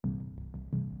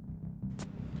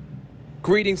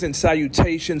Greetings and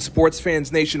salutations, sports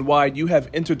fans nationwide. You have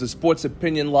entered the Sports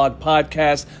Opinion Log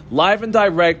podcast, live and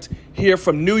direct here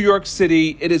from New York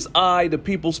City. It is I, the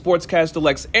People's Sportscaster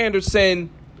Lex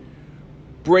Anderson,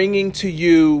 bringing to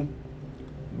you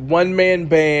one-man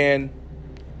band,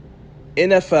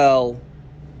 NFL,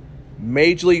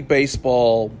 Major League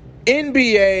Baseball,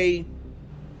 NBA,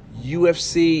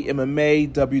 UFC,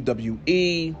 MMA,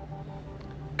 WWE,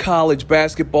 college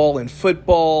basketball and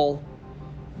football,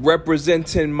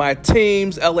 representing my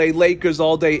teams, LA Lakers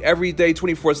all day, every day,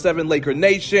 24/7, Laker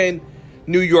Nation,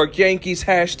 New York Yankees,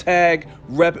 hashtag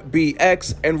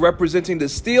RepBX, and representing the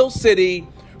Steel City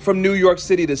from New York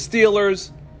City, the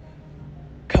Steelers,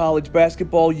 college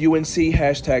basketball, UNC,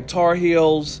 hashtag Tar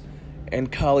Heels,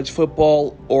 and college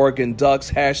football, Oregon Ducks,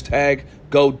 hashtag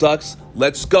Go Ducks.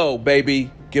 Let's go,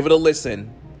 baby. Give it a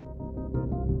listen.